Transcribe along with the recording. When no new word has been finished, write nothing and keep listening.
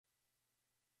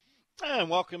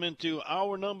And welcome into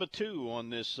hour number 2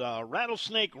 on this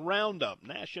Rattlesnake Roundup,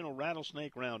 National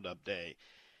Rattlesnake Roundup Day.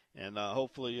 And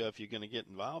hopefully, if you're going to get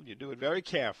involved, you do it very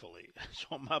carefully. It's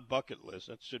on my bucket list.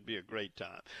 That should be a great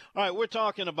time. All right, we're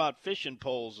talking about fishing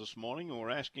poles this morning, and we're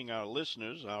asking our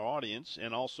listeners, our audience,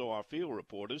 and also our field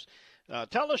reporters,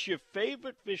 tell us your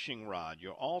favorite fishing rod,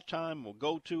 your all-time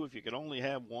go-to. If you could only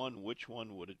have one, which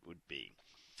one would it be?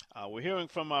 We're hearing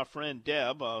from our friend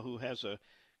Deb, who has a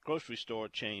grocery store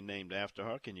chain named after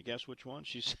her. Can you guess which one?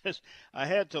 She says, I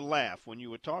had to laugh when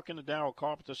you were talking to Daryl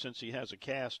Carpenter since he has a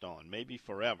cast on, maybe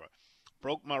forever.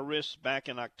 Broke my wrist back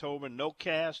in October, no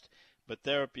cast, but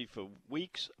therapy for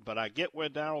weeks. But I get where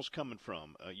Daryl's coming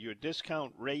from. Your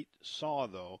discount rate saw,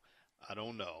 though, I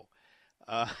don't know.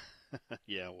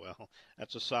 Yeah, well,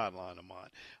 that's a sideline of mine.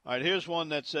 All right, here's one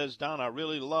that says, Don, I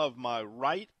really love my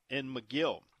Wright and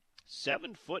McGill.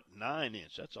 7 foot 9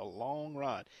 inch. That's a long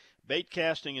rod. Bait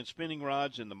casting and spinning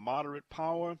rods in the moderate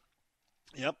power.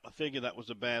 Yep, I figured that was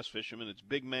a bass fisherman. It's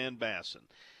Big Man Bassin.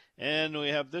 And we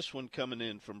have this one coming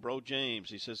in from Bro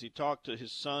James. He says he talked to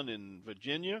his son in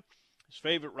Virginia. His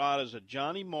favorite rod is a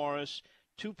Johnny Morris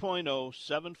 2.0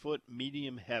 7 foot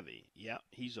medium heavy. Yep,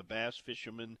 he's a bass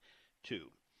fisherman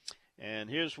too. And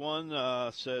here's one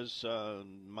says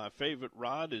my favorite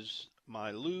rod is my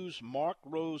Lew's Mark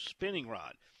Rose spinning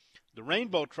rod. The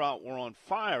rainbow trout were on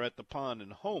fire at the pond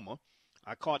in Houma.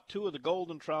 I caught 2 of the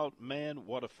golden trout. Man,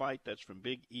 what a fight. That's from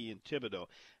Big E in Thibodaux.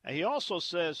 And he also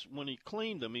says when he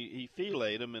cleaned them, he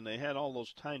filleted them, and they had all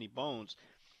those tiny bones.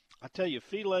 I tell you,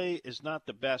 fillet is not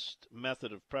the best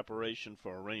method of preparation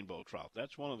for a rainbow trout.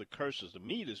 That's one of the curses. The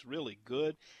meat is really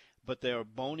good, but they're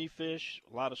bony fish,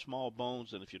 a lot of small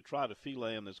bones, and if you try to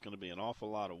fillet them, there's going to be an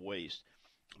awful lot of waste.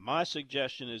 My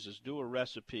suggestion is do a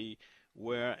recipe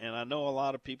where, and I know a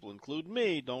lot of people, including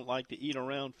me, don't like to eat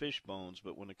around fish bones,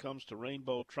 but when it comes to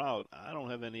rainbow trout, I don't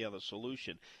have any other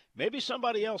solution. Maybe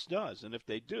somebody else does, and if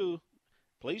they do,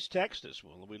 please text us.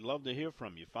 Well, we'd love to hear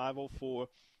from you, 504-260-1870.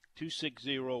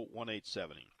 All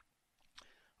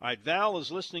right, Val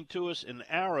is listening to us in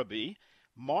Araby.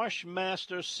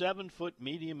 Marshmaster 7 foot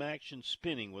medium action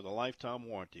spinning with a lifetime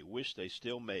warranty. Wish they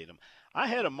still made them. I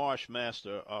had a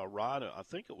Marshmaster rod. I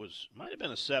think it might have been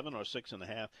a 7 or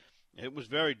 6.5. It was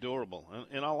very durable,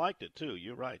 and I liked it, too.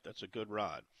 You're right. That's a good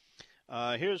rod.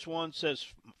 Here's one says,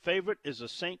 favorite is a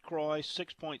St. Croix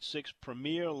 6.6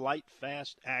 Premier Light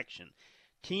Fast Action,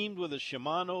 teamed with a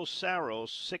Shimano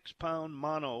Saros 6-pound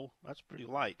mono. That's pretty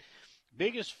light.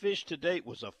 Biggest fish to date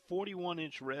was a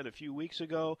 41-inch red a few weeks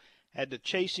ago. Had to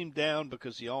chase him down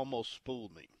because he almost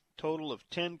spooled me. Total of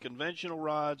 10 conventional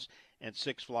rods and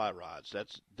 6 fly rods.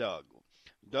 That's Doug.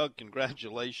 Doug,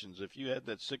 congratulations. If you had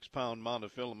that 6-pound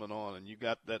monofilament on and you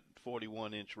got that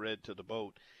 41-inch red to the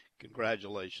boat,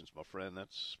 congratulations, my friend.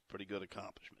 That's a pretty good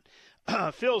accomplishment.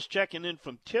 Phil's checking in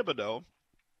from Thibodaux.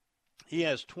 He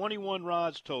has 21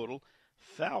 rods total,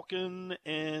 Falcon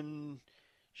and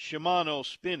Shimano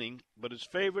spinning, but his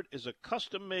favorite is a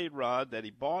custom-made rod that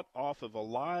he bought off of a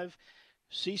live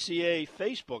CCA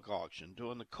Facebook auction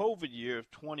during the COVID year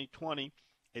of 2020.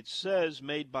 It says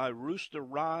made by Rooster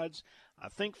Rods, I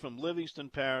think from Livingston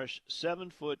Parish, 7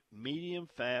 foot medium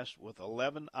fast with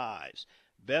 11 eyes.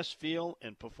 Best feel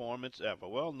and performance ever.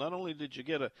 Well, not only did you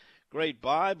get a great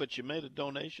buy, but you made a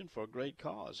donation for a great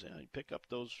cause. Yeah, you pick up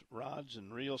those rods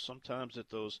and reels sometimes at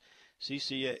those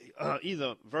CCA,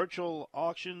 either virtual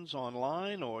auctions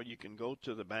online, or you can go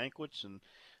to the banquets and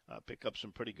pick up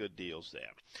some pretty good deals there.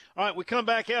 All right, we come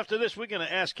back after this. We're going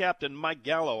to ask Captain Mike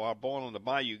Gallo, our Born on the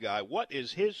Bayou guy, what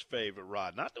is his favorite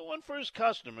rod? Not the one for his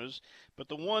customers, but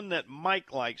the one that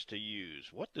Mike likes to use.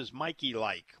 What does Mikey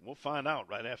like? We'll find out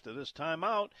right after this time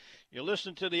out. You're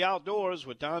listening to The Outdoors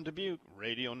with Don Dubuque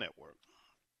Radio Network.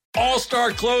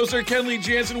 All-star closer Kenley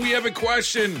Jansen, we have a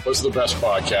question. What's the best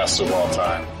podcast of all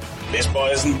time? Baseball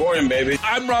isn't boring, baby.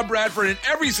 I'm Rob Bradford, and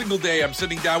every single day I'm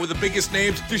sitting down with the biggest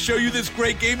names to show you this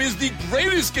great game is the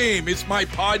greatest game. It's my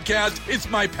podcast. It's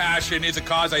my passion. It's a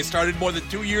cause I started more than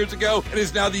 2 years ago and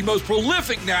is now the most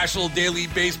prolific national daily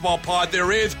baseball pod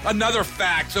there is. Another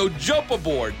fact, so jump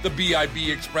aboard the BIB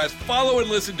Express. Follow and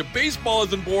listen to Baseball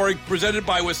Isn't Boring, presented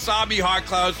by Wasabi Hot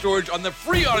Cloud Storage on the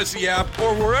free Odyssey app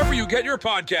or wherever you get your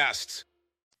podcasts.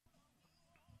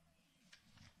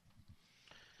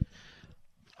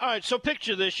 All right, so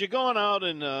picture this. You're going out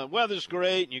and weather's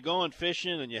great, and you're going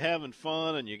fishing, and you're having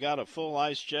fun, and you got a full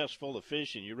ice chest full of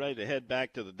fish, and you're ready to head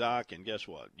back to the dock, and guess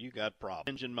what? You got problems.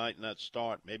 Engine might not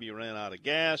start. Maybe you ran out of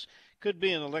gas. Could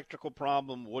be an electrical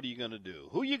problem. What are you going to do?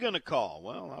 Who are you going to call?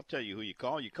 Well, I'll tell you who you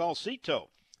call. You call Sea-Tow,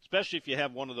 especially if you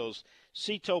have one of those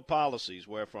Sea-Tow policies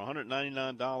where for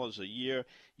 $199 a year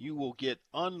you will get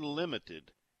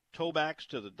unlimited towbacks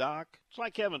to the dock. It's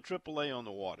like having AAA on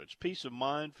the water. It's peace of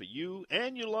mind for you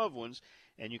and your loved ones,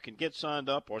 and you can get signed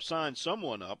up or sign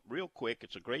someone up real quick.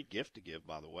 It's a great gift to give,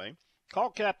 by the way. Call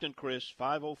Captain Chris,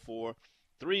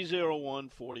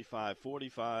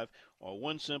 504-301-4545, or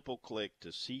one simple click to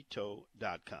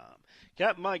seatow.com.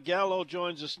 Captain Mike Gallo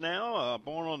joins us now,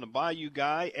 born on the Bayou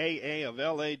Guy, AA of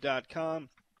LA.com.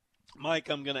 Mike,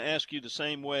 I'm going to ask you the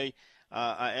same way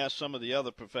I asked some of the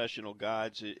other professional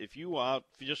guides. If you were out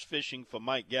just fishing for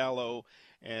Mike Gallo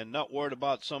and not worried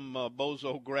about some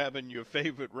bozo grabbing your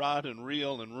favorite rod and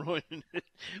reel and ruining it,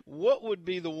 what would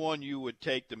be the one you would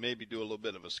take to maybe do a little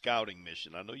bit of a scouting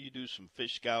mission? I know you do some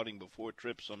fish scouting before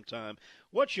trips sometime.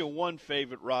 What's your one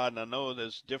favorite rod? And I know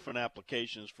there's different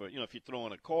applications for, if you're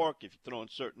throwing a cork, if you're throwing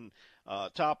certain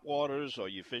top waters, or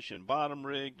you're fishing bottom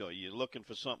rigged, or you're looking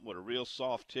for something with a real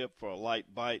soft tip for a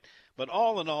light bite. But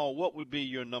all in all, what would be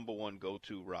your number one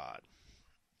go-to rod?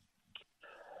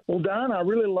 Well, Don, I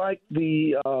really like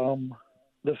the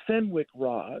Fenwick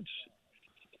rods,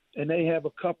 and they have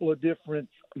a couple of different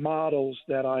models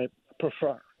that I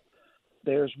prefer.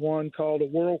 There's one called a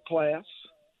World Class,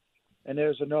 and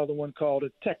there's another one called a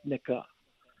Technica.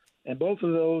 And both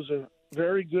of those are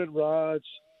very good rods,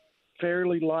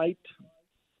 fairly light,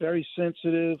 very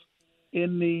sensitive,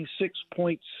 in the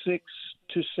 6.6 to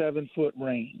 7 foot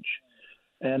range.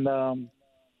 And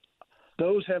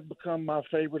those have become my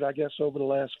favorite, I guess, over the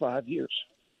last 5 years.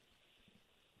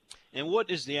 And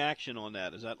what is the action on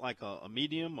that? Is that like a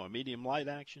medium or medium light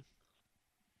action?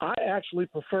 I actually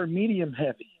prefer medium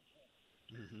heavy.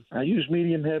 Mm-hmm. I use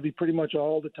medium heavy pretty much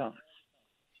all the time.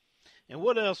 And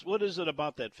what else? What is it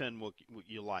about that Fenwick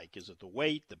you like? Is it the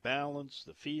weight, the balance,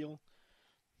 the feel?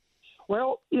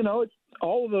 Well,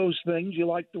 all of those things. You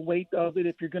like the weight of it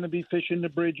if you're going to be fishing the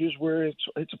bridges where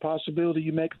it's a possibility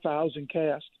you make 1,000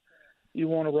 casts. You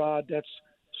want a rod that's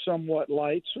somewhat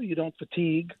light so you don't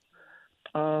fatigue.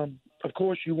 Of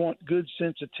course, you want good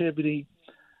sensitivity.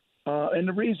 And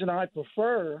the reason I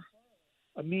prefer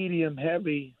a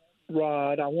medium-heavy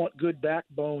rod, I want good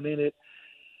backbone in it.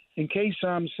 In case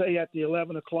I'm, say, at the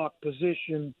 11 o'clock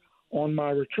position on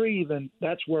my retrieve, and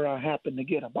that's where I happen to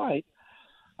get a bite,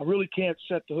 I really can't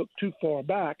set the hook too far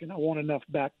back, and I want enough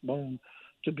backbone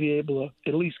to be able to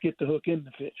at least get the hook in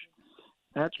the fish.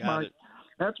 That's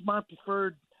my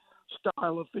preferred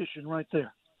style of fishing right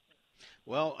there.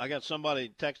 Well, I got somebody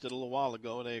texted a little while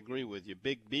ago, and they agree with you.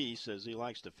 Big B says he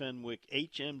likes the Fenwick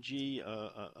HMG,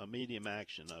 a medium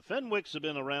action. Fenwicks have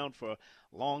been around for a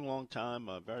long, long time,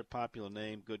 a very popular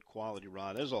name, good quality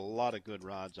rod. There's a lot of good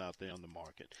rods out there on the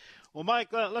market. Well,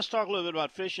 Mike, let's talk a little bit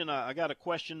about fishing. I got a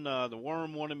question the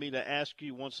Worm wanted me to ask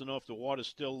you. Wants to know if the water's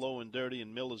still low and dirty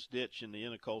in Miller's Ditch in the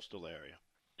intercoastal area.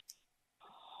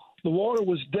 The water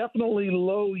was definitely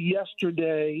low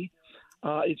yesterday.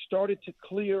 It started to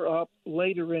clear up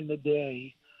later in the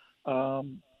day.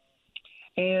 And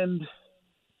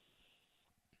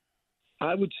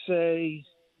I would say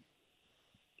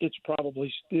it's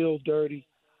probably still dirty,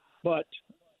 but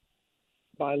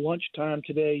by lunchtime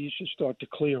today, you should start to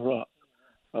clear up.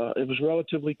 It was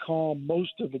relatively calm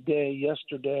most of the day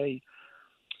yesterday.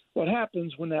 What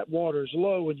happens when that water is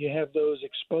low and you have those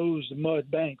exposed mud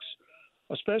banks,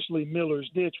 especially Miller's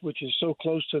Ditch, which is so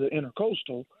close to the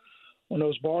intercoastal, when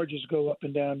those barges go up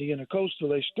and down the intercoastal,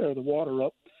 they stir the water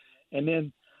up. And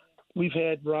then we've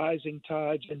had rising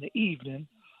tides in the evening,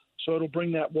 so it'll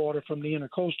bring that water from the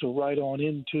intercoastal right on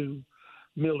into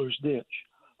Miller's Ditch.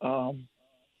 There'll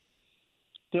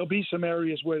be some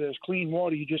areas where there's clean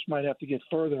water. You just might have to get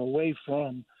further away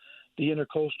from the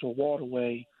intercoastal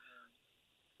waterway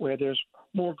where there's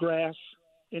more grass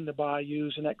in the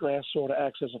bayous, and that grass sort of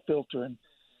acts as a filter and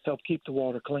help keep the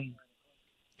water clean.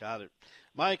 Got it.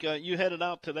 Mike, you headed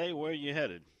out today. Where are you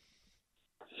headed?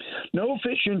 No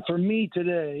fishing for me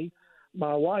today.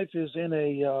 My wife is in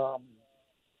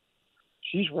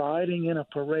she's riding in a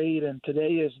parade, and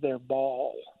today is their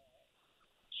ball.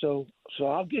 So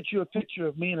I'll get you a picture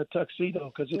of me in a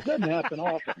tuxedo because it doesn't happen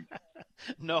often.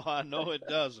 No, I know it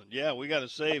doesn't. Yeah, we got to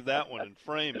save that one and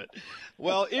frame it.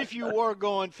 Well, if you were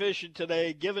going fishing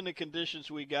today, given the conditions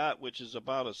we got, which is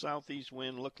about a southeast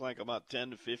wind, looked like about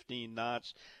 10 to 15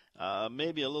 knots,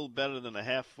 maybe a little better than a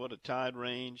half foot of tide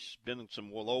range, been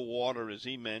some low water, as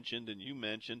he mentioned and you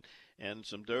mentioned, and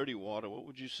some dirty water, what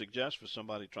would you suggest for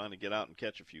somebody trying to get out and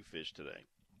catch a few fish today?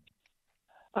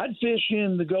 I'd fish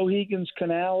in the Gohegan's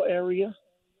Canal area,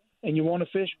 and you want to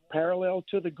fish parallel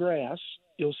to the grass.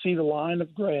 You'll see the line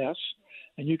of grass,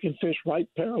 and you can fish right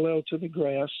parallel to the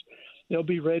grass. There'll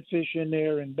be redfish in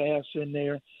there and bass in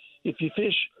there. If you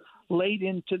fish late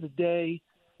into the day,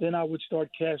 then I would start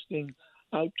casting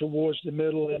out towards the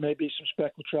middle. There may be some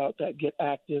speckled trout that get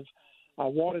active. Our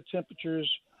water temperatures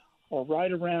are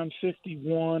right around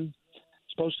 51.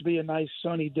 It's supposed to be a nice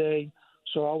sunny day,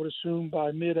 so I would assume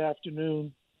by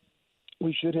mid-afternoon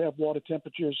we should have water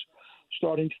temperatures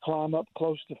starting to climb up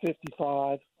close to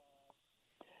 55,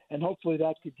 and hopefully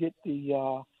that could get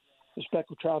the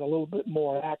speckled trout a little bit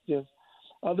more active.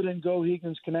 Other than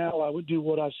Gohegan's Canal, I would do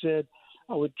what I said.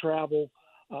 I would travel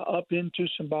up into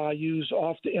some bayous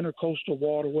off the intercoastal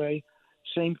waterway.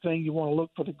 Same thing, you want to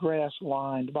look for the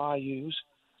grass-lined bayous.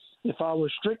 If I were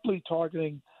strictly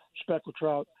targeting speckled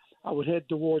trout, I would head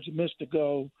towards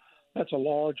Mystigo. That's a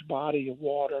large body of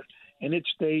water, and it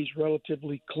stays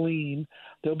relatively clean.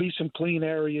 There'll be some clean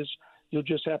areas. You'll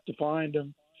just have to find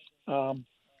them,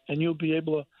 and you'll be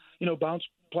able to, bounce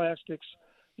plastics,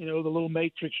 the little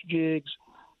matrix jigs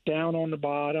down on the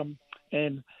bottom.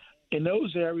 And in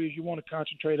those areas, you want to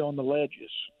concentrate on the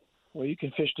ledges where you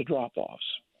can fish the drop-offs.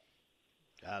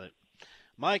 Got it.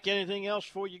 Mike, anything else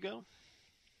before you go?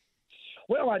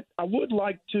 Well, I would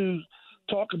like to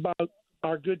talk about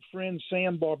our good friend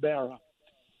Sam Barbera.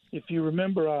 If you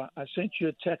remember, I sent you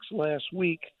a text last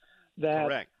week that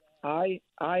Correct. I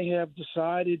have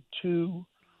decided to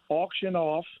auction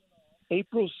off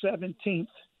April 17th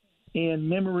in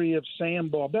memory of Sam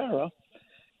Barbera.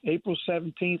 April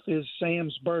 17th is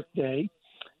Sam's birthday,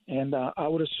 and I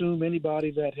would assume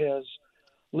anybody that has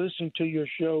listened to your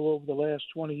show over the last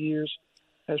 20 years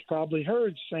has probably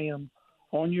heard Sam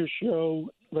on your show,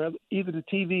 either the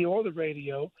TV or the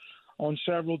radio, on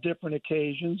several different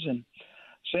occasions. And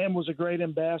Sam was a great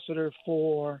ambassador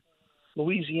for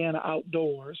Louisiana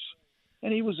Outdoors,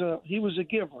 and he was a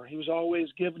giver. He was always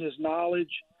giving his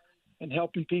knowledge and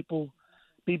helping people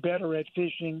be better at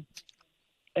fishing.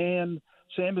 And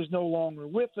Sam is no longer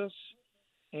with us,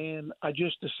 and I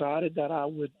just decided that I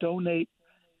would donate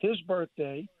his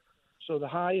birthday so the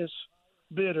highest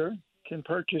bidder can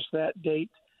purchase that date,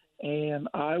 and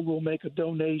I will make a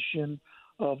donation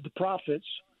of the profits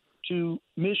to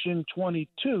Mission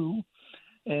 22,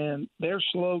 and their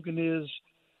slogan is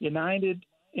United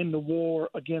in the War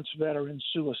Against Veteran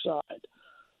Suicide.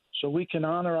 So we can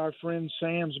honor our friend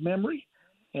Sam's memory,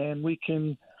 and we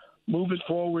can move it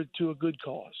forward to a good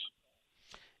cause.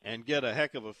 And get a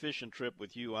heck of a fishing trip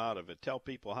with you out of it. Tell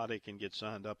people how they can get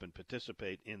signed up and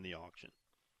participate in the auction.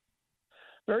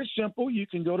 Very simple. You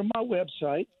can go to my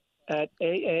website at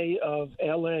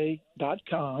aaofla.com.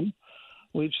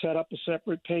 We've set up a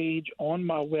separate page on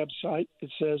my website. It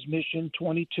says Mission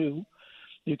 22.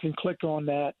 You can click on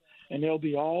that, and there'll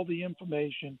be all the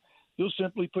information. You'll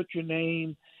simply put your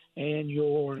name and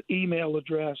your email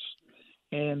address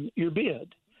and your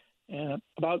bid. And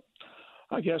about,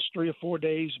 3 or 4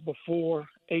 days before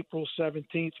April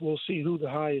 17th, we'll see who the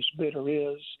highest bidder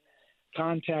is,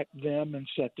 contact them, and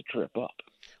set the trip up.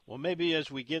 Well, maybe as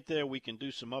we get there, we can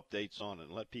do some updates on it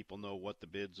and let people know what the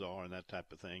bids are and that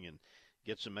type of thing, and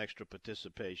get some extra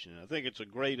participation. I think it's a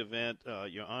great event.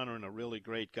 You're honoring a really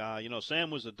great guy.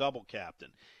 Sam was a double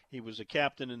captain. He was a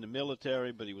captain in the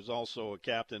military, but he was also a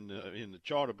captain in the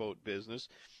charter boat business.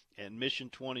 And Mission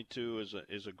 22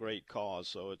 is a great cause,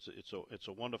 so it's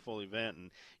a wonderful event. And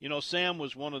Sam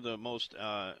was one of the most,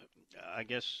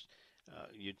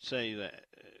 you'd say that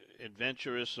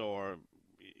adventurous, or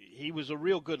he was a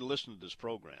real good listener to this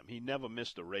program. He never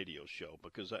missed a radio show,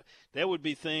 because there would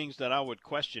be things that I would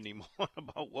question him on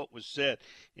about what was said,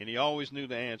 and he always knew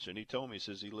the answer. And he told me, he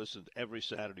says he listened every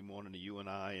Saturday morning to you and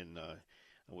I, and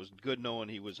it was good knowing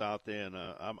he was out there. And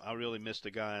I really missed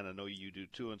the guy, and I know you do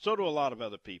too, and so do a lot of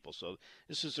other people. So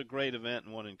this is a great event,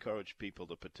 and want to encourage people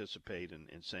to participate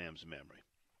in Sam's memory.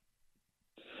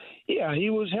 Yeah, he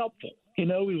was helpful. He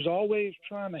was always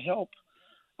trying to help.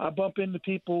 I bump into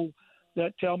people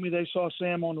that tell me they saw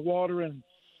Sam on the water and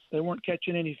they weren't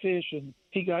catching any fish, and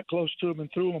he got close to them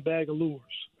and threw them a bag of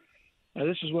lures. Now,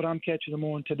 this is what I'm catching them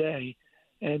on today.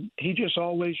 And he just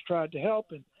always tried to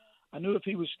help, and I knew if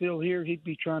he was still here, he'd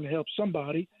be trying to help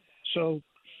somebody. So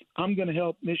I'm going to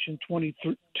help Mission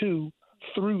 22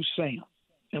 through Sam,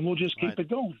 and we'll just keep it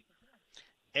going.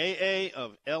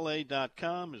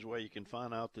 aaofla.com is where you can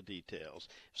find out the details.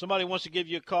 If somebody wants to give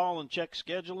you a call and check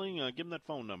scheduling, give them that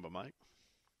phone number, Mike.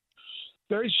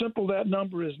 Very simple. That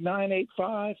number is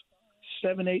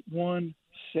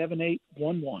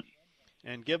 985-781-7811.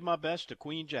 And give my best to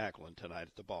Queen Jacqueline tonight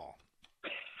at the ball.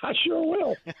 I sure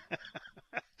will.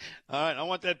 All right, I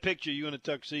want that picture, you in a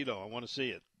tuxedo. I want to see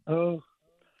it.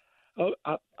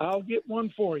 I'll get one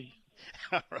for you.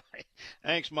 All right.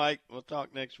 Thanks, Mike. We'll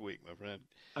talk next week, my friend.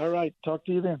 All right. Talk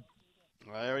to you then.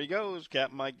 Well, there he goes,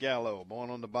 Captain Mike Gallo, born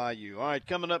on the bayou. All right,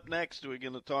 coming up next, we're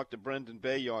going to talk to Brendan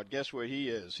Bayard. Guess where he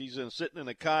is? He's sitting in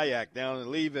a kayak down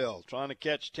in Leeville trying to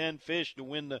catch 10 fish to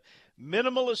win the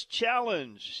Minimalist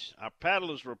Challenge. Our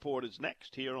Paddlers Report is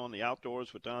next here on the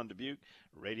Outdoors with Don Dubuque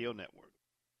Radio Network.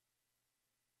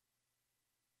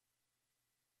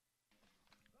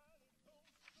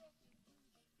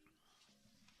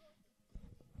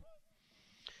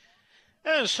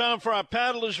 And it's time for our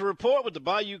Paddlers Report with the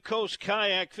Bayou Coast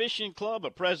Kayak Fishing Club, a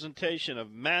presentation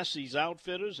of Massey's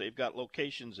Outfitters. They've got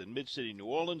locations in Mid-City, New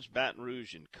Orleans, Baton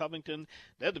Rouge, and Covington.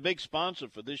 They're the big sponsor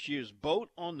for this year's Boat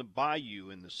on the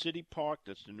Bayou in the City Park.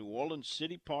 That's the New Orleans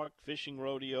City Park Fishing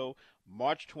Rodeo,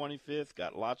 March 25th.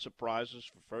 Got lots of prizes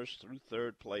for first through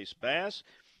third place bass.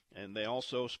 And they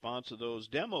also sponsor those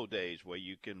demo days where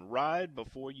you can ride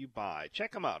before you buy.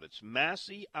 Check them out. It's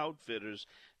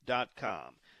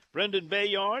MasseyOutfitters.com. Brendan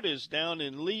Bayard is down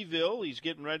in Leeville. He's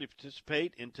getting ready to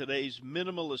participate in today's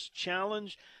Minimalist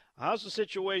Challenge. How's the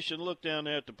situation look down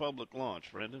there at the public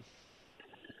launch, Brendan?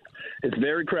 It's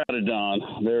very crowded,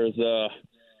 Don. There's a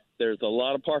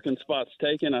lot of parking spots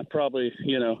taken. I probably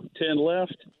 10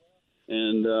 left,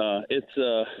 and it's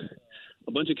a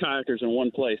bunch of kayakers in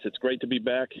one place. It's great to be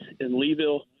back in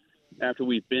Leeville after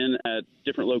we've been at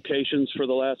different locations for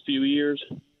the last few years.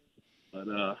 But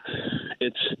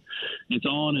it's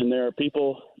on, and there are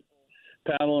people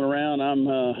paddling around. I'm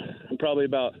probably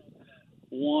about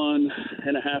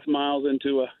 1.5 miles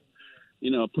into a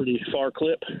pretty far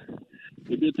clip.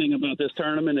 The good thing about this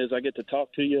tournament is I get to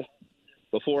talk to you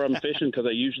before I'm fishing because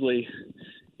I usually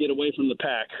get away from the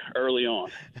pack early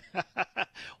on.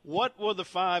 What were the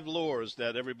 5 lures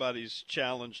that everybody's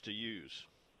challenged to use?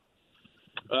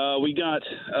 We got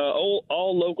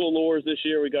all local lures this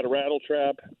year. We got a rattle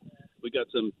trap. We got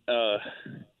some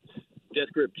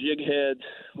death grip jig heads.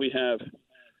 We have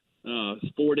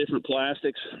 4 different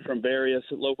plastics from various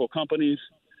local companies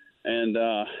and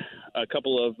a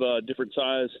couple of different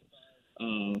size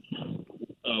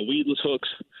weedless hooks.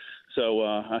 So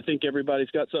I think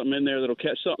everybody's got something in there that'll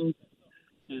catch something,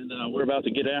 and we're about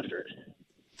to get after it.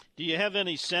 Do you have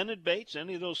any scented baits,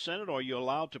 any of those scented, or are you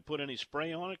allowed to put any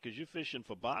spray on it? Because you're fishing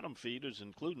for bottom feeders,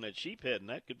 including that sheephead, and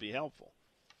that could be helpful.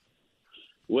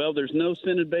 Well, there's no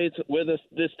scented baits with us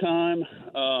this time.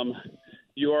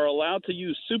 You are allowed to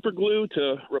use super glue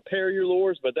to repair your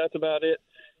lures, but that's about it.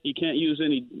 You can't use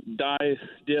any dye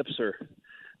dips or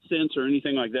scents or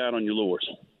anything like that on your lures.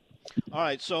 All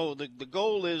right, so the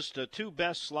goal is the 2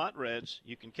 best slot reds.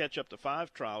 You can catch up to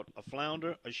 5 trout, a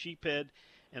flounder, a sheephead,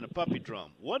 and a puppy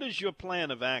drum. What is your plan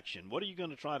of action? What are you going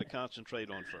to try to concentrate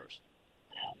on first?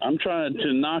 I'm trying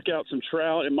to knock out some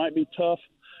trout. It might be tough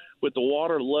with the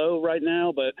water low right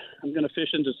now, but I'm going to fish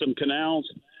into some canals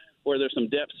where there's some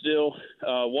depth still.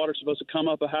 Water's supposed to come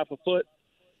up a 1/2 foot.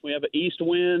 We have an east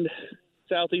wind,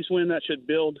 southeast wind that should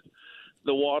build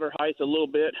the water height a little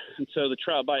bit, and so the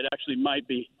trout bite actually might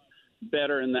be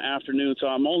better in the afternoon. So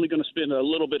I'm only going to spend a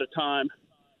little bit of time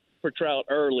for trout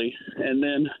early, and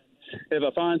then if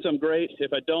I find some, great.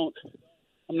 If I don't,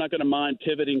 I'm not going to mind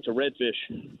pivoting to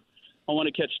redfish. I want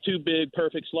to catch 2 big,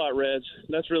 perfect slot reds.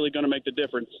 That's really going to make the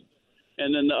difference.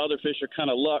 And then the other fish are kind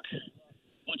of luck.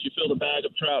 Once you fill the bag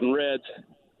of trout and reds,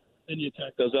 then you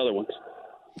attack those other ones.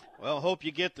 Well, hope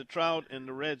you get the trout and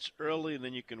the reds early, and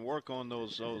then you can work on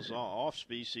those off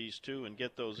species too and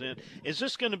get those in. Is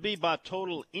this going to be by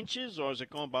total inches, or is it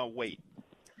going by weight?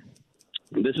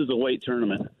 This is a weight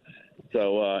tournament,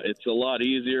 so it's a lot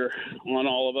easier on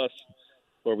all of us,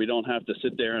 where we don't have to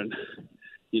sit there and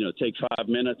take 5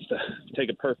 minutes to take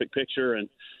a perfect picture and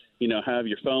have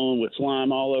your phone with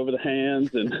slime all over the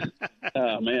hands. And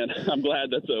man, I'm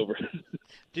glad that's over.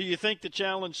 Do you think the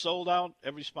challenge sold out?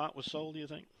 Every spot was sold, do you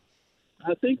think?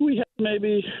 I think we have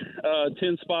maybe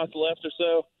 10 spots left or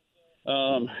so.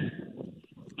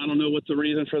 I don't know what's the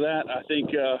reason for that. I think,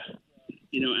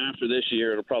 after this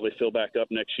year, it'll probably fill back up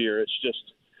next year. It's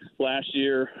just last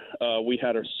year we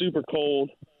had a super cold.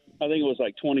 I think it was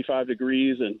like 25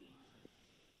 degrees, and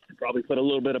probably put a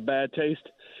little bit of bad taste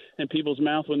in people's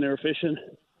mouth when they were fishing.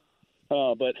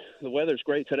 But the weather's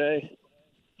great today,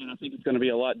 and I think it's going to be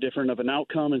a lot different of an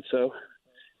outcome, and so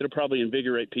it'll probably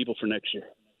invigorate people for next year.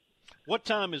 What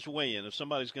time is weigh-in? If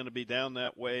somebody's going to be down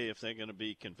that way, if they're going to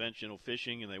be conventional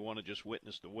fishing and they want to just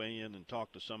witness the weigh-in and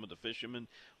talk to some of the fishermen,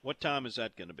 what time is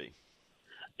that going to be?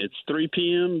 It's 3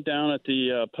 p.m. down at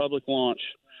the public launch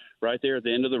right there at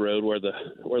the end of the road where the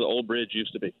old bridge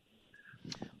used to be.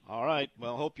 All right.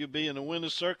 Well, hope you'll be in the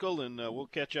winner's circle, and we'll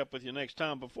catch up with you next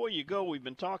time. Before you go, we've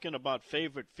been talking about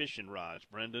favorite fishing rods,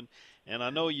 Brendan, and I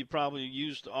know you probably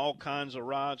used all kinds of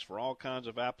rods for all kinds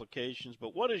of applications,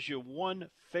 but what is your one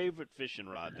favorite fishing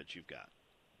rod that you've got?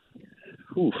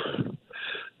 Whew.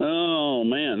 Oh,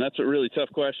 man, that's a really tough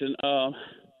question.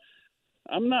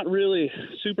 I'm not really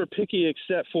super picky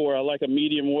except for I like a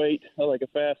medium weight. I like a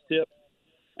fast tip.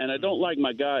 And I don't like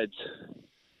my guides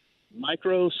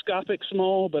microscopic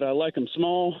small, but I like them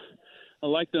small. I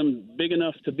like them big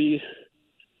enough to be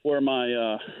where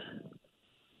my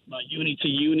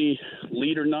uni-to-uni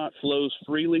leader knot flows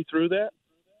freely through that.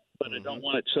 But I don't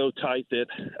want it so tight that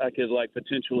I could, like,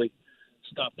 potentially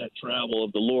stop that travel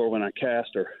of the lure when I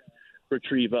cast or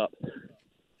retrieve up.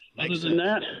 Other than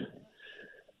that,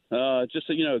 just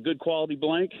a good quality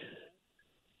blank.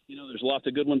 There's lots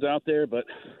of good ones out there, but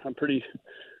I'm pretty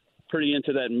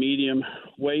into that medium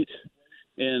weight.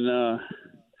 And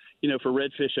for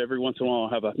redfish, every once in a while I'll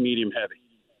have a medium heavy.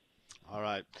 All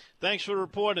right. Thanks for the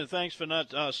report, and thanks for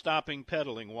not stopping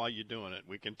pedaling while you're doing it.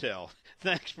 We can tell.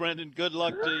 Thanks, Brendan. Good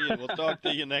luck to you, and we'll talk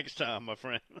to you next time, my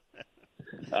friend.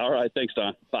 All right. Thanks,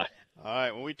 Don. Bye. All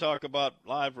right, when we talk about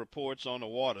live reports on the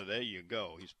water, there you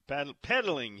go. He's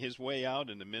pedaling his way out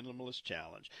in the Minimalist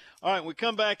Challenge. All right, we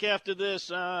come back after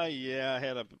this. I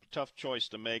had a tough choice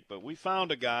to make, but we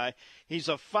found a guy. He's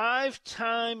a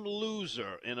 5-time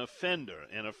loser and offender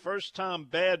and a first-time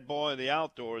bad boy of the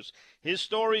outdoors. His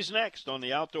story's next on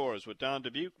the Outdoors with Don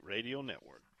Dubuque Radio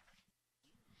Network.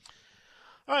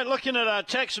 All right, looking at our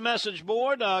text message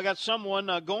board, I got someone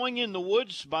going in the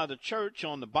woods by the church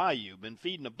on the bayou. Been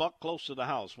feeding a buck close to the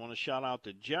house. Want to shout out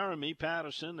to Jeremy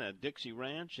Patterson at Dixie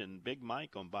Ranch and Big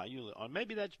Mike on Bayou, or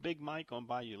maybe that's Big Mike on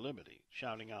Bayou Liberty.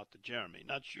 Shouting out to Jeremy.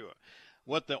 Not sure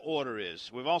what the order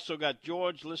is. We've also got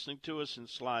George listening to us in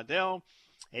Slidell.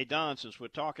 Hey, Don, since we're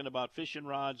talking about fishing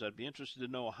rods, I'd be interested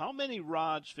to know how many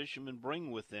rods fishermen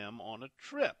bring with them on a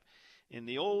trip. In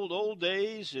the old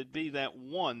days, it'd be that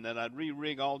one that I'd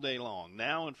re-rig all day long.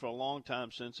 Now and for a long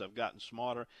time since I've gotten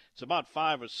smarter, it's about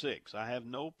 5 or 6. I have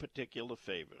no particular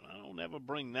favorite. I don't ever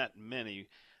bring that many.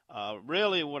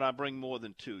 Rarely would I bring more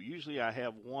than 2. Usually I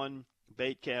have one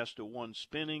bait caster, one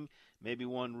spinning, maybe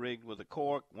one rigged with a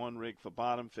cork, one rigged for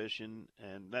bottom fishing,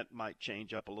 and that might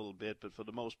change up a little bit, but for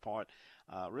the most part,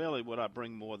 rarely would I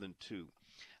bring more than 2.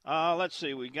 Let's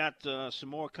see, we got some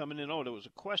more coming in. Oh, there was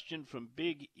a question from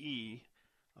Big E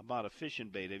about a fishing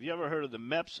bait. Have you ever heard of the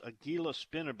Mepps Aguila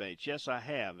spinner baits? Yes, I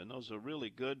have, and those are really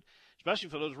good, especially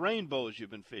for those rainbows you've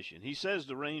been fishing. He says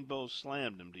the rainbows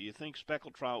slammed him. Do you think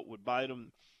speckled trout would bite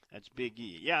them? That's Big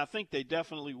E. Yeah, I think they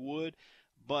definitely would,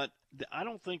 but I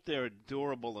don't think they're a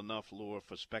durable enough lure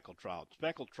for speckled trout.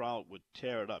 Speckled trout would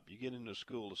tear it up. You get into a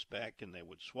school of speck, and they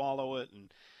would swallow it,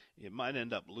 and it might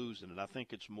end up losing it. I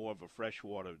think it's more of a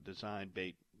freshwater design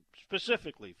bait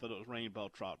specifically for those rainbow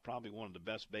trout. Probably one of the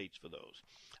best baits for those.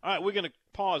 All right, we're going to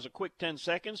pause a quick 10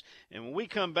 seconds, and when we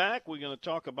come back, we're going to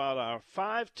talk about our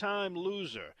 5-time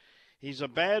loser. He's a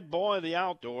bad boy of the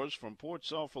outdoors from Port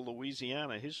Sulphur,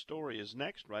 Louisiana. His story is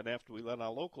next, right after we let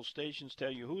our local stations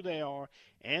tell you who they are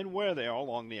and where they are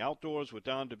along the Outdoors with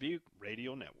Don Dubuque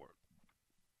Radio Network.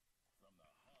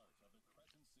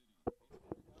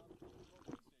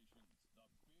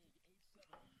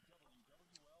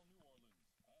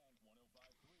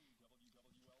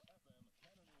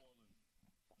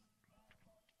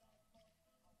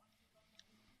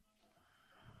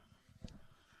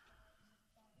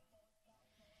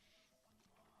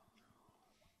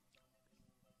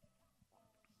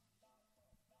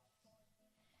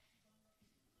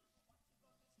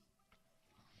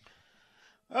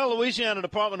 Well, Louisiana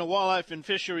Department of Wildlife and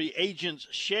Fishery agents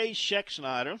Shay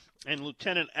Schexnayder and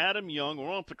Lieutenant Adam Young were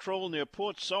on patrol near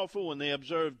Port Sulphur when they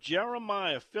observed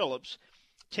Jeremiah Phillips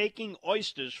taking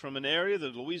oysters from an area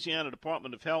that the Louisiana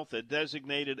Department of Health had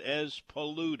designated as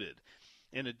polluted.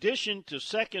 In addition to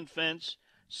second offense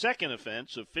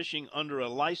of fishing under a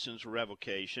license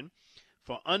revocation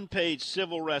for unpaid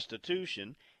civil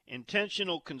restitution,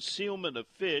 intentional concealment of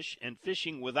fish, and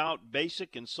fishing without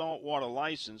basic and saltwater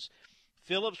license,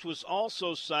 Phillips was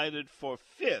also cited for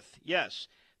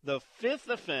the fifth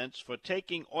offense for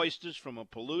taking oysters from a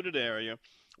polluted area,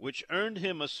 which earned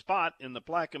him a spot in the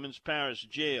Plaquemines Parish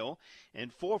Jail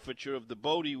and forfeiture of the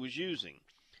boat he was using.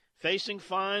 Facing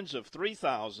fines of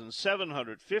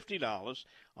 $3,750,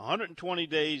 120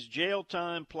 days jail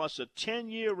time plus a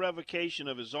 10-year revocation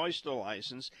of his oyster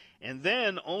license, and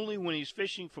then only when he's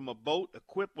fishing from a boat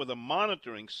equipped with a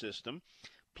monitoring system,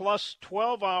 plus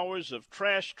 12 hours of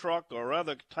trash truck or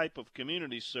other type of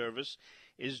community service,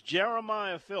 is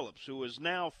Jeremiah Phillips, who is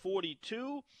now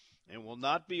 42 and will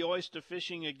not be oyster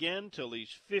fishing again till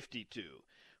he's 52.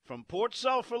 From Port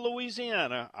Sulphur,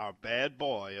 Louisiana, our bad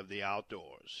boy of the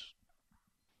outdoors.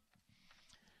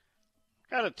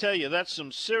 Got to tell you, that's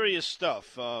some serious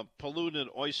stuff, polluted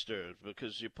oysters,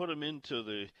 because you put them into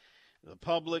the the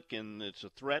public, and it's a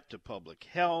threat to public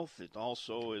health. It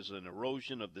also is an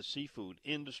erosion of the seafood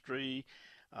industry.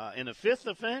 And a fifth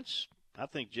offense, I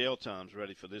think jail time's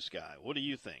ready for this guy. What do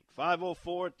you think?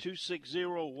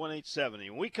 504-260-1870.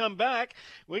 When we come back,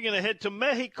 we're going to head to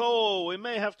Mexico. We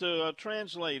may have to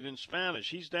translate in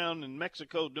Spanish. He's down in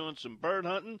Mexico doing some bird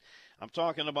hunting. I'm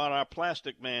talking about our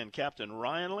plastic man, Captain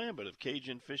Ryan Lambert of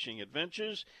Cajun Fishing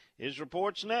Adventures. His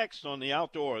report's next on the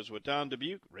Outdoors with Don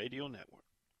Dubuque Radio Network.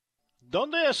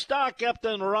 ¿Dónde está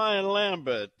Captain Ryan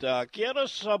Lambert?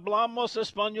 ¿Quieres hablamos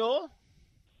español?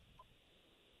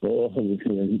 Oh, mucho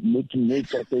bien.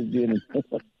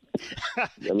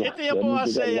 ¿Qué tiempo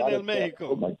hace en el México?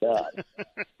 Oh, my God.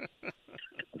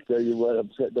 I'll tell you what,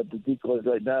 I'm setting up the decoys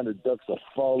right now. The ducks are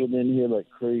falling in here like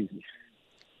crazy.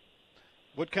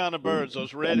 What kind of birds?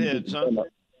 Those redheads, huh?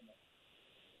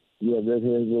 Yeah,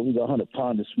 redheads. Well, we got 100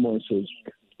 pound this morning, so it's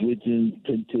widgeons,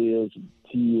 pintails,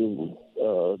 teal,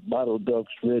 bottle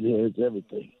ducks, redheads,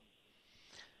 everything.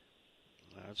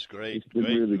 That's great. It's been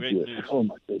really good. News. Oh,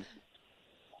 my goodness.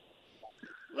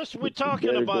 Listen, we're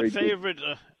talking about favorite.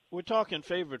 We're talking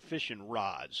favorite fishing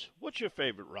rods. What's your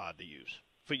favorite rod to use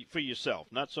for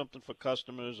yourself? Not something for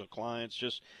customers or clients.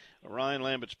 Just Ryan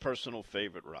Lambert's personal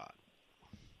favorite rod.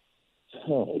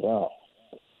 Oh wow!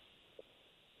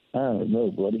 I don't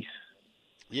know, buddy.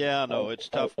 Yeah, I know it's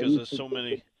tough because there's so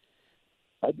many.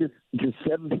 I just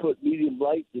 7 foot medium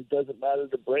light. It doesn't matter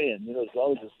the brand, as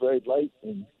long as it's very light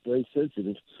and very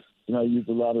sensitive. I use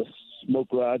a lot of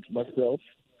smoke rods myself,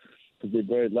 because they're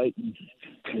very light, and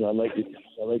I like it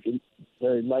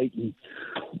very light and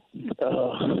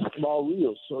small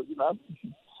reels. So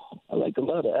I like a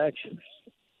lot of action.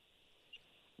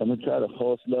 I'm gonna try to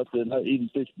horse nothing. I even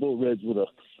fish bull reds with a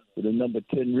number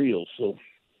 10 reel. So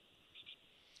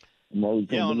I'm always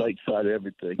on the light side of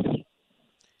everything.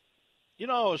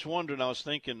 I was wondering. I was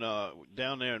thinking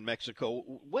down there in Mexico.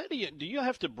 Where do you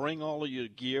have to bring all of your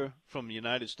gear from the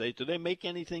United States? Do they make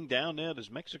anything down there? Does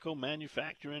Mexico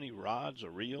manufacture any rods or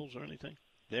reels or anything?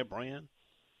 Their brand?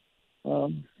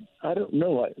 I don't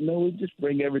know. We just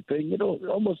bring everything.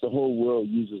 Almost the whole world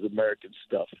uses American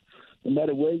stuff. No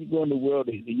matter where you go in the world,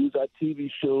 they use our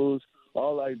TV shows,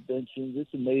 all our inventions.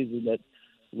 It's amazing that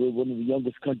we're one of the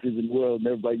youngest countries in the world, and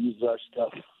everybody uses our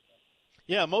stuff.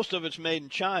 Yeah, most of it's made in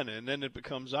China, and then it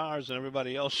becomes ours, and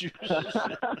everybody else uses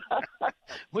it.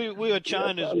 We are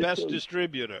China's best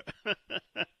distributor.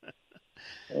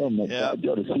 Oh, my God.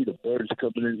 You ought to see the birds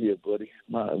coming in here, buddy.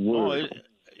 My word.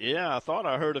 Yeah, I thought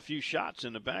I heard a few shots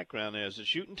in the background there. Is it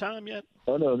shooting time yet?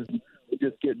 Oh, no. We're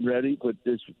just getting ready, but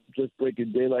it's just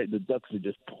breaking daylight, and the ducks are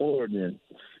just pouring in.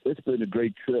 It's been a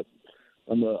great trip.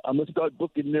 I'm going to start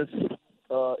booking this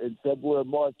in February,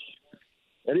 March.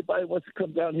 Anybody wants to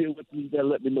come down here with me, you got to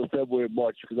let me know February,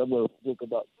 March, because I'm going to book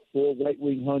about 4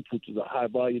 right-wing hunts, which is a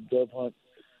high-volume dove hunt,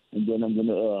 and then I'm going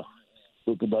to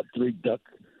book about 3 duck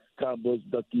combos,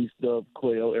 duck east dove,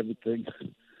 quail, everything.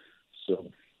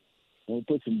 So I'm going to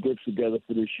put some grips together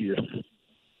for this year.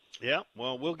 Yeah,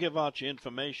 well, we'll give out your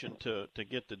information to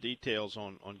get the details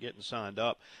on getting signed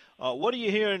up. What are you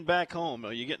hearing back home?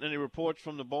 Are you getting any reports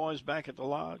from the boys back at the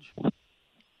lodge?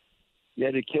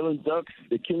 Yeah, they're killing ducks,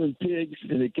 they're killing pigs,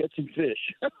 and they're catching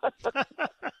fish.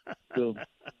 So,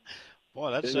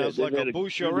 boy, that sounds like a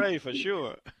boucherie for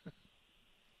sure.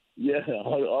 Yeah,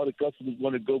 all the customers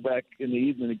want to go back in the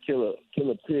evening and kill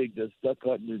a pig that's duck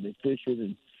hunting and they're fishing,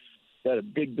 and got a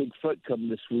big front coming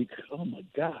this week. Oh, my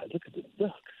God, look at the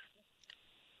ducks.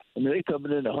 I mean, they're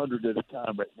coming in 100 at a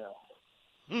time right now.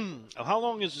 How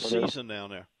long is the season down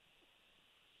there?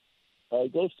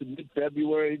 It goes to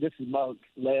mid-February. This is my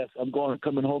last. I'm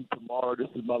coming home tomorrow. This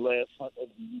is my last hunt of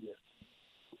the year.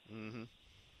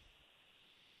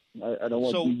 Mm-hmm. I don't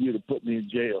want you to put me in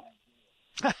jail.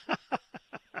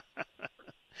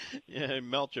 Yeah,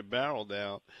 melt your barrel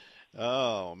down.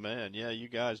 Oh, man. Yeah, you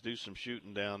guys do some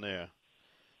shooting down there.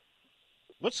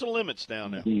 What's the limits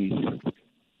down there? 20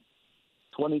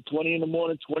 in the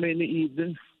morning, 20 in the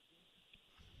evening.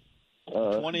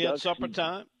 20 at supper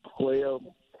time? Quail.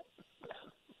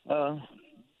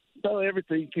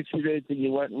 Everything. You can shoot anything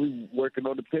you want. We were working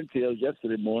on the pintails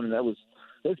yesterday morning.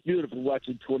 It's beautiful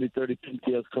watching 20, 30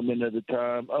 pintails come in at a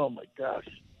time. Oh, my gosh.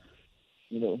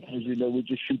 As you know, we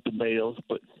just shoot the males,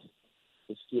 but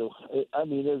it's still, I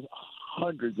mean, there's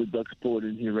hundreds of ducks poured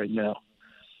in here right now.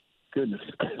 Goodness.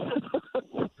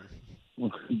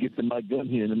 We'll get to my gun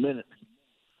here in a minute.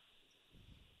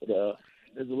 But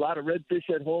there's a lot of redfish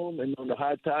at home, and on the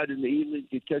high tide in the evening,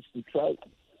 you catch the trout.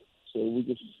 So we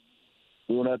just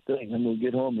doing our thing. I'm going to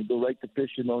get home and go right to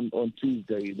fishing on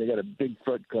Tuesday. They got a big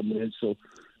front coming in, so it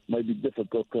might be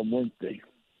difficult come Wednesday.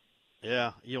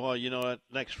 Yeah, that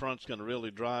next front's going to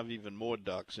really drive even more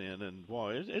ducks in, and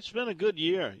boy, it's been a good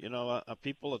year.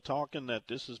 People are talking that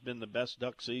this has been the best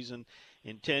duck season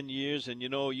in 10 years, and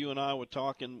you and I were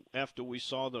talking after we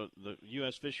saw the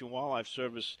U.S. Fish and Wildlife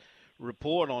Service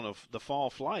report on the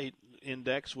fall flight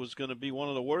index was going to be one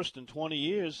of the worst in 20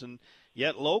 years, and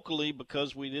yet locally,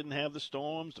 because we didn't have the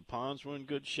storms, the ponds were in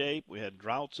good shape. We had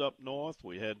droughts up north.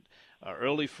 We had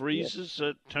early freezes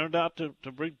that turned out to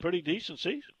bring pretty decent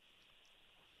season.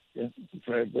 Yeah,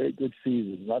 very, very good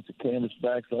season. Lots of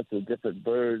canvasbacks, lots of different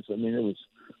birds. I mean, it was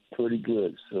pretty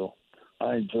good. So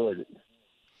I enjoyed it.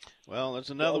 Well,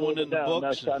 there's another one in the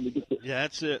books. Yeah,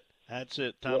 that's it. That's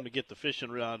it. Time to get the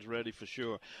fishing rods ready for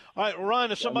sure. All right,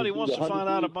 Ryan, if somebody wants to find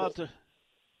out about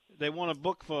they want to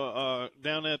book for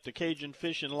down at the Cajun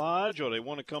Fishing Lodge, or they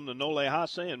want to come to Nole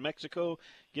Hase in Mexico,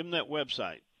 give them that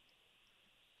website.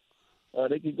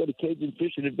 They can go to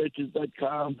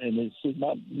CajunFishingAdventures.com, and it's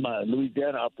my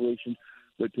Louisiana operation.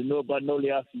 But to know about Nole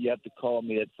Hase, you have to call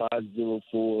me at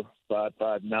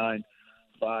 504-559-5111,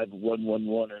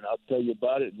 and I'll tell you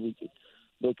about it, and we can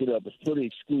look it up. It's pretty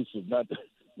exclusive. Not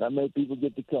many people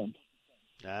get to come.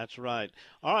 That's right.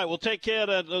 All right, well, take care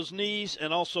of those knees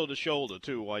and also the shoulder,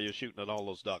 too, while you're shooting at all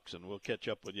those ducks, and we'll catch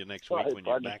up with you next week when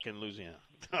you're back in Louisiana.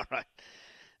 All right.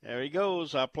 There he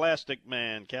goes, our plastic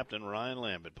man, Captain Ryan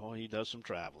Lambert. Boy, he does some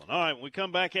traveling. All right, when we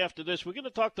come back after this, we're going to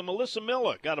talk to Melissa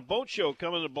Miller. Got a boat show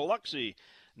coming to Biloxi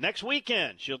next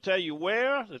weekend. She'll tell you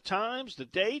where, the times, the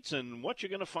dates, and what you're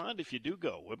going to find if you do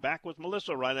go. We're back with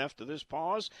Melissa right after this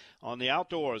pause on the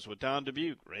Outdoors with Don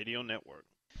Dubuque Radio Network.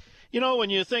 When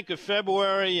you think of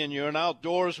February and you're an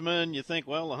outdoorsman, you think,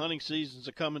 well, the hunting seasons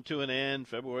are coming to an end.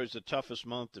 February's the toughest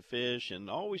month to fish, and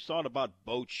always thought about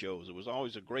boat shows. It was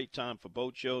always a great time for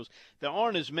boat shows. There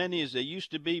aren't as many as there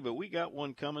used to be, but we got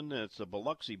one coming. It's the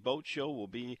Biloxi Boat Show. Will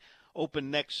be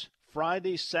open next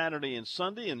Friday, Saturday, and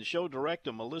Sunday, and the show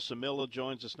director, Melissa Miller,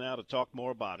 joins us now to talk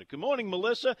more about it. Good morning,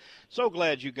 Melissa. So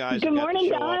glad you guys got the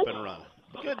show up and running.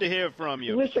 Good to hear from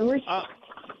you. Listen, we're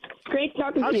great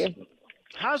talking to you.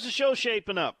 How's the show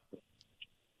shaping up?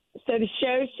 So the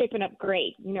show's shaping up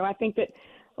great. I think that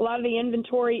a lot of the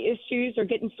inventory issues are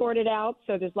getting sorted out,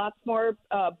 so there's lots more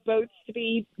boats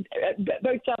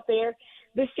out there.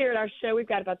 This year at our show, we've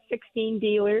got about 16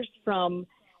 dealers from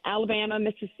Alabama,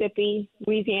 Mississippi,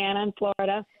 Louisiana, and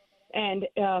Florida, and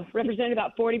represent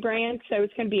about 40 brands. So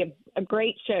it's going to be a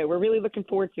great show. We're really looking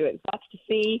forward to it. Lots to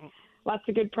see, lots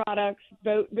of good products.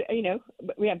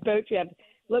 We have boats. We have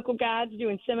local guides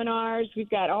doing seminars. We've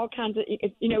got all kinds of,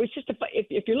 it's just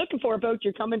if you're looking for a boat,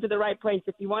 you're coming to the right place.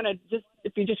 If you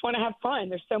just want to have fun,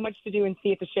 there's so much to do and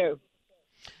see at the show.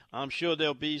 I'm sure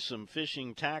there'll be some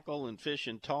fishing tackle and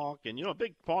fishing talk. And, a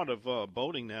big part of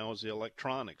boating now is the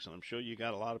electronics. And I'm sure you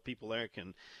got a lot of people there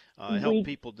can help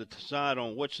people to decide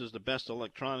on which is the best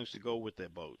electronics to go with their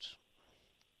boats.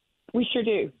 We sure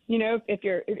do. If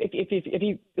you're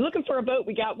looking for a boat,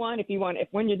 we got one.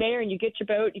 When you're there and you get your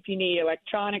boat, if you need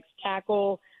electronics,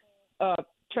 tackle,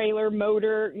 trailer,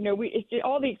 motor, it's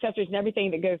all the accessories and everything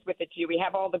that goes with it too. We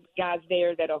have all the guys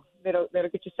there that'll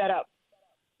get you set up.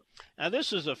 Now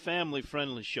this is a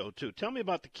family-friendly show too. Tell me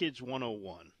about the Kids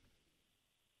 101.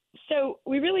 So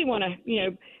we really want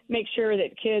to, make sure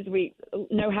that kids, we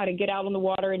know how to get out on the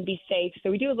water and be safe.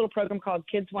 So we do a little program called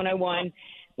Kids 101.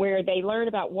 Where they learn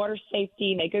about water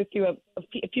safety, and they go through a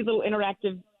few little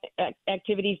interactive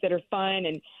activities that are fun,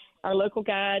 and our local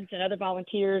guides and other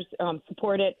volunteers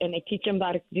support it, and they teach them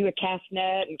how to do a cast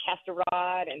net and cast a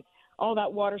rod and all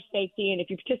about water safety. And if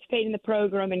you participate in the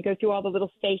program and go through all the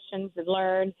little stations and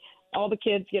learn, all the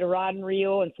kids get a rod and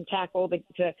reel and some tackle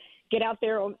to get out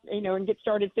there, and get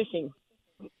started fishing.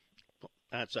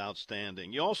 That's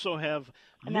outstanding. You also have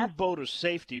new boater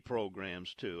safety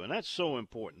programs, too, and that's so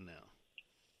important now.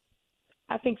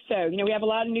 I think so. We have a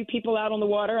lot of new people out on the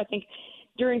water. I think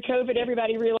during COVID,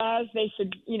 everybody realized they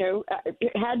should,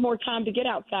 had more time to get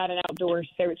outside and outdoors.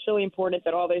 So it's really important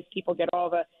that all those people get all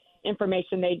the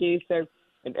information they do. So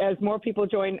as more people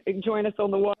join us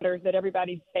on the water, that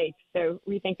everybody's safe. So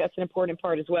we think that's an important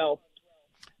part as well.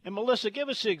 And Melissa, give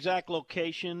us the exact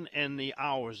location and the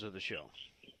hours of the show.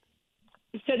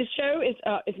 So the show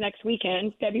is next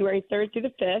weekend, February 3rd through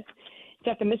the 5th. It's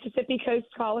at the Mississippi Coast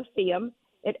Coliseum.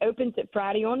 It opens at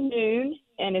Friday on noon,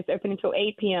 and it's open until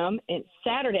 8 p.m. And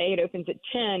Saturday, it opens at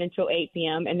 10 until 8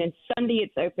 p.m. And then Sunday,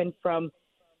 it's open from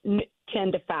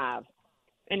 10 to 5.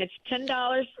 And it's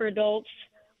 $10 for adults.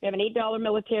 We have an $8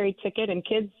 military ticket, and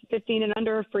kids 15 and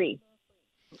under are free.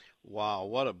 Wow,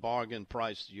 what a bargain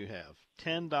price you have.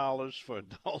 $10 for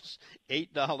adults,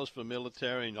 $8 for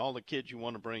military, and all the kids you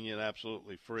want to bring in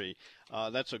absolutely free.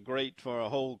 That's a great for a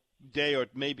whole day or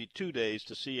maybe 2 days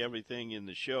to see everything in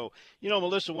the show. You know,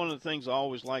 Melissa, one of the things I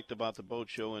always liked about the boat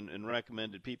show and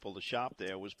recommended people to shop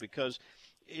there was because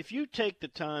if you take the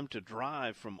time to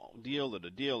drive from dealer to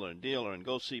dealer and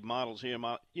go see models here,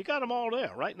 you got them all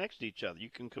there right next to each other. You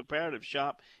can comparative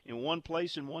shop in one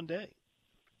place in one day.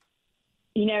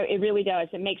 You know, it really does.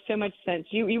 It makes so much sense.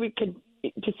 You could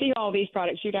to see all these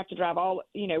products, you'd have to drive all.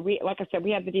 You know, like I said,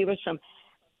 we have the dealers from,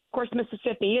 of course,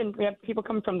 Mississippi, and we have people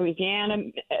coming from Louisiana,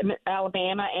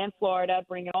 Alabama, and Florida,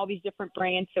 bringing all these different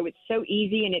brands. So it's so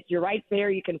easy, and you're right there.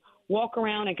 You can walk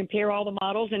around and compare all the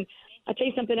models. And I'll tell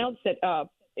you something else that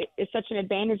is such an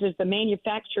advantage is the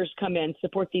manufacturers come in,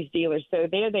 support these dealers. So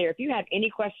they're there. If you have any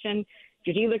question, if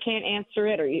your dealer can't answer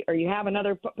it, or you have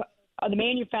another, the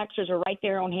manufacturers are right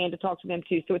there on hand to talk to them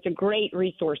too. So it's a great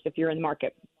resource if you're in the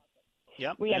market.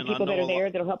 Yep. We have people that are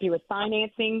there that'll help you with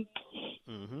financing.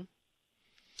 Mm-hmm.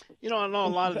 You know, I know a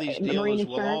lot of these dealers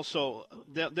will also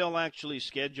they'll actually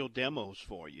schedule demos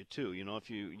for you too. You know, if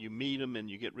you meet them and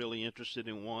you get really interested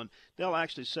in one, they'll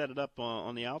actually set it up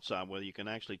on the outside where you can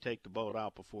actually take the boat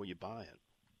out before you buy it.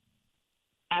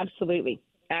 Absolutely,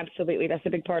 that's a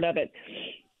big part of it.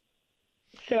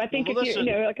 So I think if you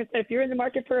know, like I said, if you're in the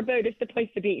market for a boat, it's the place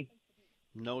to be.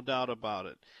 No doubt about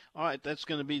it. All right, that's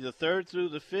going to be the 3rd through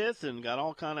the 5th, and got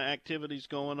all kind of activities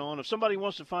going on. If somebody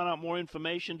wants to find out more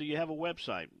information, do you have a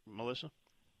website, Melissa?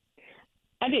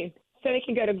 I do. So they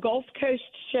can go to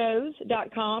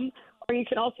GulfCoastShows.com, or you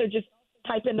can also just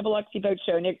type in the Biloxi Boat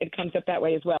Show, and it comes up that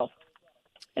way as well.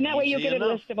 And that way you'll get a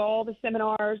list of all the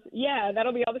seminars. Yeah,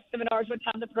 that'll be all the seminars, what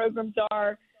time the programs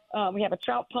are. We have a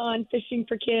trout pond, fishing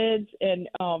for kids, and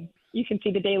you can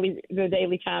see the daily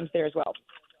times there as well.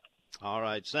 All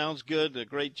right. Sounds good. A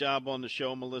great job on the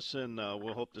show, Melissa, and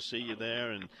we'll hope to see you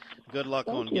there. And good luck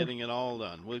on getting it all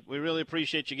done. We really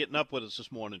appreciate you getting up with us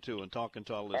this morning, too, and talking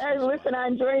to our listeners. Hey, listen, I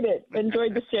enjoyed it.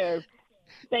 Enjoyed the show.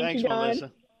 Thanks, you, Don.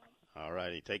 Melissa. All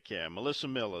righty. Take care. Melissa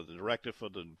Miller, the director for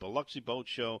the Biloxi Boat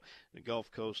Show, the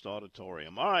Gulf Coast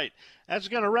Auditorium. All right. That's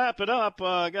going to wrap it up.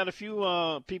 I got a few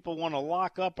people want to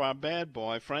lock up our bad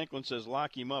boy. Franklin says,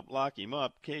 lock him up, lock him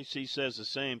up. Casey says the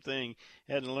same thing.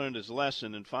 Hadn't learned his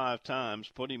lesson in 5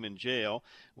 times. Put him in jail.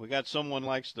 We got someone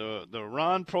likes the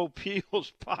Ron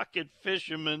Propeel's pocket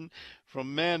fisherman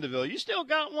from Mandeville. You still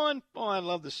got one? Oh, I'd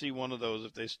love to see one of those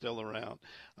if they're still around.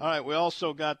 All right, we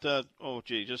also got,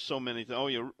 just so many things. Oh,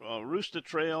 your Rooster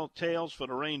Trail tails for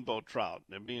the rainbow trout.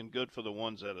 They're being good for the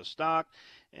ones that are stocked.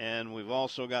 And we've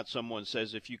also got someone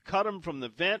says if you cut them from the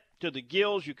vent to the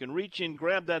gills, you can reach in,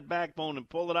 grab that backbone, and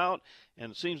pull it out.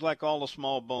 And it seems like all the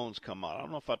small bones come out. I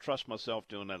don't know if I trust myself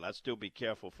doing that. I'd still be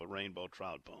careful for rainbow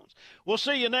trout bones. We'll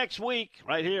see you next week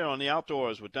right here on the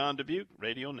Outdoors with Don Dubuque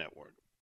Radio Network.